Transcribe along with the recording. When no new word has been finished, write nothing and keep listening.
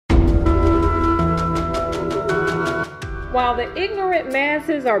While the ignorant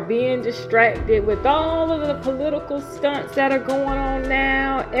masses are being distracted with all of the political stunts that are going on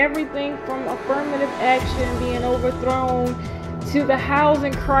now, everything from affirmative action being overthrown to the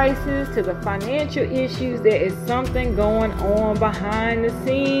housing crisis, to the financial issues, there is something going on behind the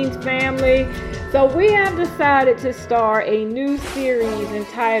scenes, family. So we have decided to start a new series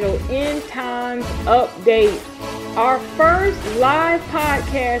entitled End Times Update. Our first live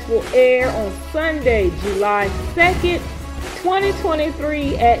podcast will air on Sunday, July 2nd,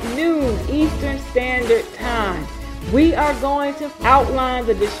 2023 at noon Eastern Standard Time. We are going to outline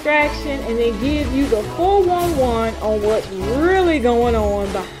the distraction and then give you the 411 on what's really going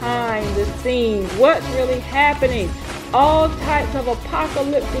on behind the scenes, what's really happening. All types of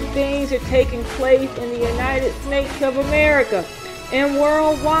apocalyptic things are taking place in the United States of America and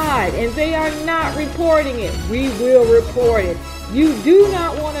worldwide, and they are not reporting it. We will report it. You do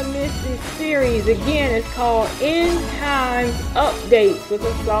not want to miss this series. Again, it's called End Times Updates with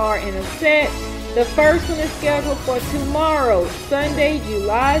Ausar and Auset. The first one is scheduled for tomorrow, Sunday,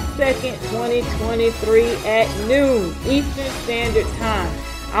 July 2nd, 2023 at noon Eastern Standard Time.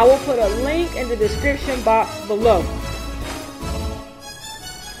 I will put a link in the description box below.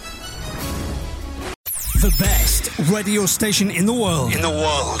 The best radio station in the world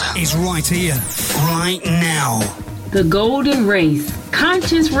is right here, right now. The Golden Race,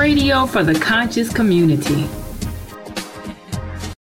 conscious radio for the conscious community.